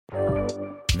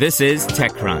This is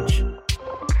TechCrunch.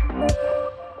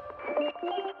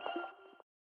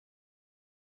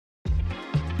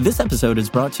 This episode is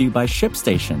brought to you by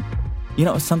ShipStation. You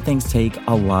know, some things take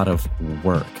a lot of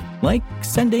work, like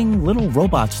sending little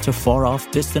robots to far-off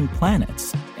distant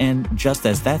planets. And just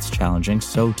as that's challenging,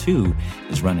 so too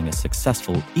is running a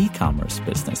successful e-commerce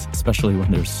business, especially when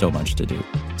there's so much to do.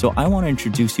 So I want to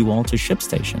introduce you all to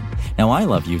ShipStation. Now, I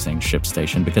love using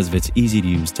ShipStation because of its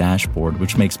easy-to-use dashboard,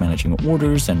 which makes managing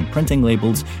orders and printing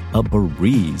labels a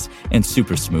breeze and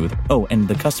super smooth. Oh, and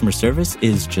the customer service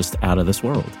is just out of this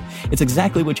world. It's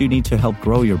exactly what you need to help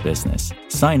grow your business.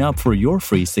 Sign up for your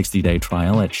free 60-day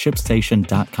trial at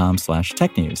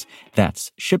shipstation.com/technews.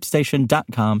 That's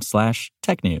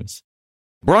shipstation.com/technews.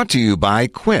 Brought to you by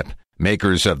Quip,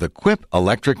 makers of the Quip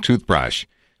electric toothbrush.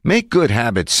 Make good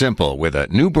habits simple with a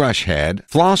new brush head,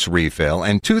 floss refill,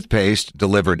 and toothpaste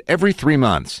delivered every 3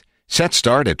 months. Set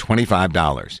start at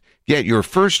 $25. Get your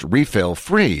first refill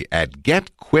free at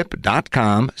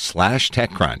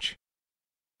getquip.com/techcrunch.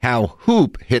 How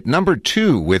Hoop hit number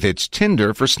 2 with its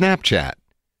Tinder for Snapchat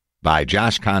by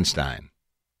Josh Constein.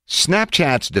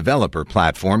 Snapchat's developer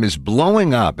platform is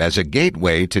blowing up as a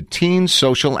gateway to teen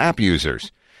social app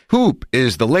users. Hoop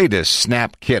is the latest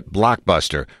SnapKit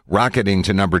blockbuster, rocketing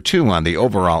to number 2 on the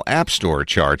overall App Store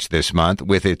charts this month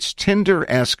with its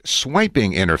Tinder-esque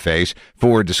swiping interface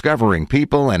for discovering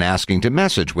people and asking to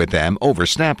message with them over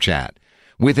Snapchat.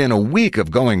 Within a week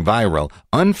of going viral,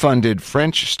 unfunded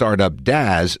French startup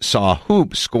Daz saw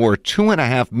Hoop score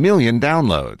 2.5 million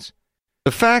downloads.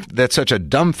 The fact that such a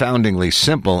dumbfoundingly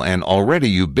simple and already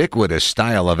ubiquitous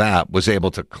style of app was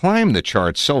able to climb the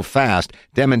charts so fast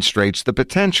demonstrates the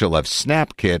potential of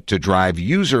SnapKit to drive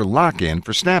user lock-in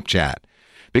for Snapchat.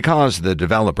 Because the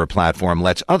developer platform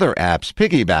lets other apps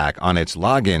piggyback on its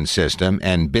login system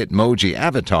and Bitmoji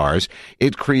avatars,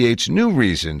 it creates new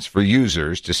reasons for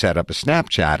users to set up a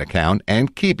Snapchat account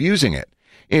and keep using it.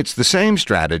 It's the same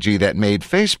strategy that made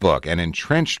Facebook an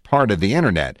entrenched part of the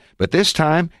internet, but this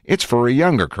time it's for a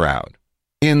younger crowd.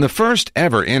 In the first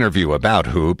ever interview about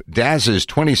Hoop, Daz's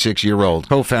 26-year-old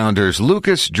co-founders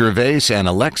Lucas Gervais and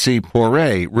Alexis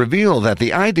Poiré reveal that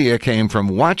the idea came from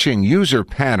watching user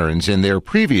patterns in their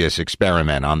previous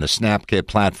experiment on the SnapKit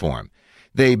platform.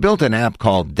 They built an app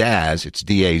called Daz, it's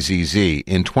D-A-Z-Z,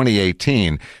 in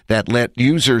 2018 that let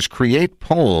users create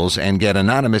polls and get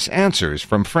anonymous answers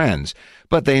from friends.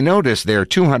 But they noticed their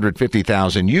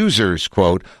 250,000 users,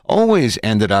 quote, always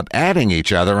ended up adding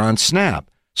each other on Snap.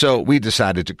 So we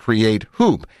decided to create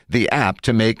Hoop, the app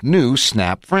to make new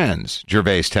Snap friends,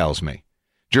 Gervais tells me.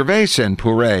 Gervais and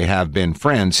Poiré have been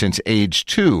friends since age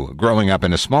 2, growing up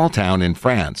in a small town in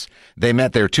France. They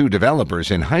met their 2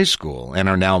 developers in high school and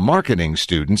are now marketing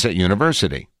students at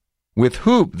university. With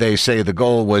Hoop, they say the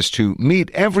goal was to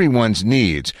meet everyone's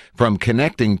needs, from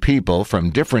connecting people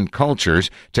from different cultures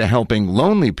to helping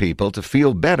lonely people to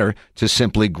feel better to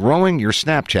simply growing your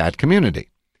Snapchat community.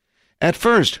 At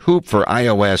first, Hoop for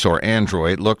iOS or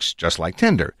Android looks just like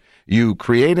Tinder. You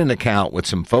create an account with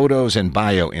some photos and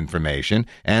bio information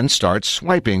and start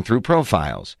swiping through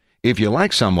profiles. If you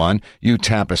like someone, you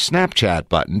tap a Snapchat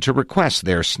button to request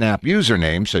their Snap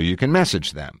username so you can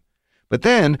message them. But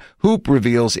then, Hoop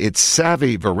reveals its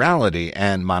savvy virality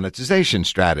and monetization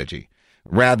strategy.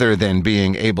 Rather than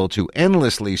being able to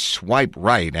endlessly swipe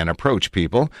right and approach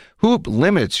people, Hoop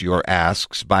limits your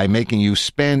asks by making you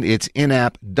spend its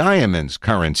in-app Diamonds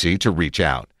currency to reach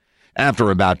out.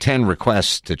 After about 10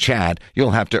 requests to chat,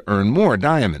 you'll have to earn more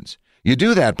diamonds. You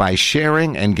do that by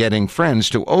sharing and getting friends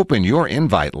to open your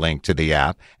invite link to the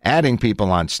app, adding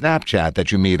people on Snapchat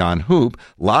that you meet on Hoop,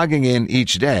 logging in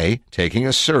each day, taking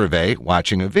a survey,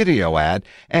 watching a video ad,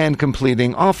 and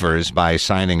completing offers by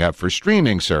signing up for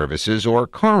streaming services or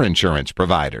car insurance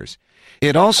providers.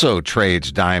 It also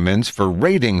trades diamonds for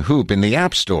rating Hoop in the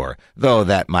App Store, though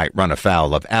that might run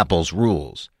afoul of Apple's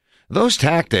rules. Those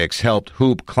tactics helped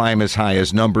Hoop climb as high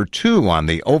as number 2 on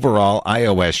the overall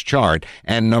iOS chart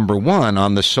and number 1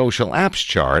 on the social apps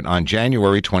chart on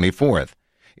January 24th.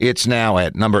 It's now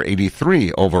at number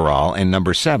 83 overall and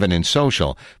number 7 in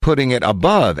social, putting it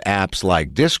above apps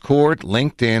like Discord,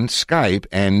 LinkedIn, Skype,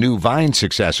 and new Vine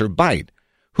successor Byte.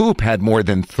 Hoop had more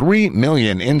than 3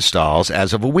 million installs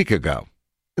as of a week ago.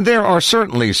 There are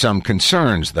certainly some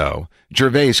concerns, though.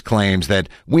 Gervais claims that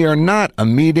we are not a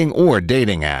meeting or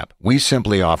dating app. We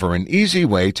simply offer an easy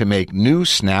way to make new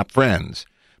Snap friends.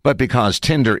 But because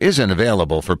Tinder isn't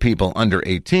available for people under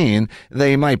 18,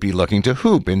 they might be looking to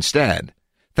Hoop instead.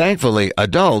 Thankfully,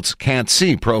 adults can't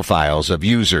see profiles of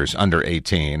users under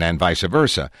 18 and vice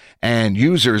versa, and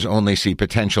users only see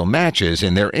potential matches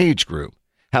in their age group.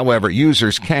 However,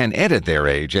 users can edit their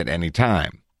age at any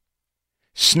time.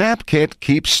 SnapKit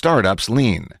keeps startups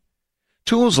lean.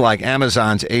 Tools like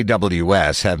Amazon's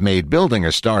AWS have made building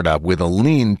a startup with a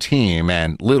lean team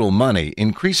and little money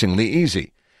increasingly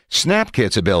easy.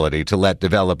 SnapKit's ability to let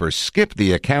developers skip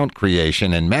the account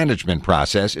creation and management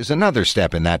process is another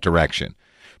step in that direction.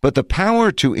 But the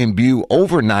power to imbue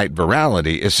overnight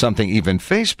virality is something even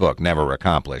Facebook never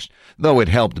accomplished, though it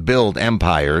helped build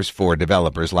empires for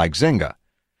developers like Zynga.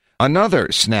 Another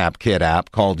SnapKit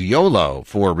app called YOLO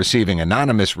for receiving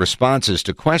anonymous responses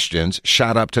to questions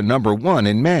shot up to number 1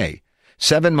 in May.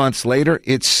 7 months later,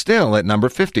 it's still at number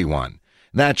 51.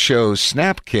 That shows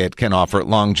SnapKit can offer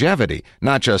longevity,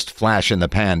 not just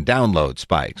flash-in-the-pan download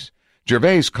spikes.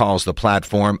 Gervais calls the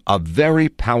platform a very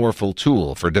powerful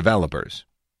tool for developers.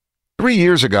 3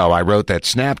 years ago, I wrote that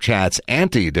Snapchat's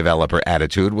anti-developer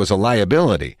attitude was a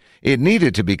liability. It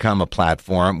needed to become a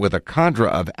platform with a cadre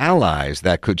of allies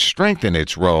that could strengthen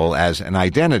its role as an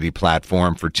identity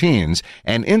platform for teens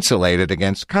and insulate it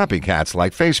against copycats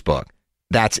like Facebook.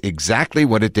 That's exactly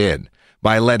what it did.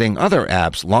 By letting other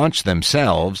apps launch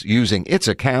themselves using its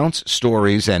accounts,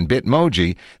 stories, and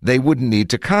Bitmoji, they wouldn't need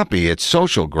to copy its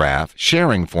social graph,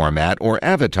 sharing format, or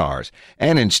avatars,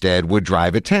 and instead would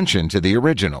drive attention to the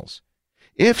originals.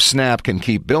 If Snap can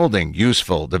keep building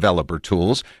useful developer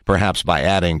tools, perhaps by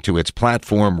adding to its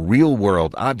platform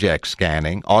real-world object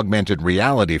scanning, augmented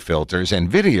reality filters, and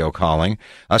video calling,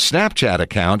 a Snapchat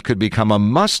account could become a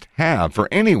must-have for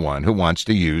anyone who wants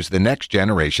to use the next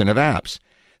generation of apps.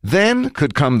 Then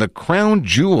could come the crown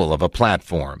jewel of a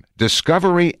platform,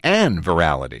 discovery and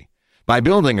virality. By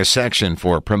building a section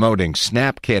for promoting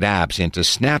SnapKit apps into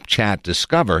Snapchat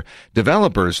Discover,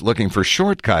 developers looking for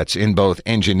shortcuts in both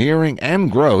engineering and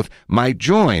growth might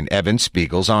join Evan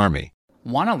Spiegel's army.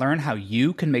 Want to learn how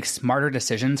you can make smarter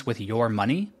decisions with your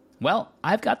money? Well,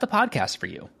 I've got the podcast for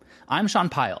you. I'm Sean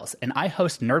Piles, and I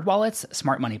host NerdWallet's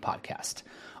Smart Money Podcast.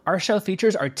 Our show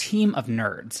features our team of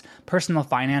nerds, personal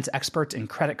finance experts in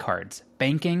credit cards,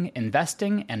 banking,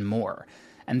 investing, and more.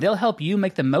 And they'll help you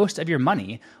make the most of your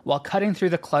money while cutting through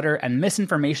the clutter and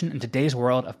misinformation in today's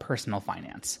world of personal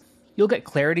finance. You'll get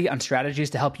clarity on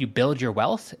strategies to help you build your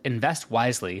wealth, invest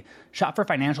wisely, shop for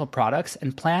financial products,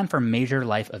 and plan for major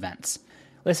life events.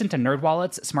 Listen to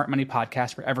NerdWallet's Smart Money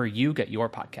Podcast wherever you get your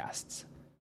podcasts.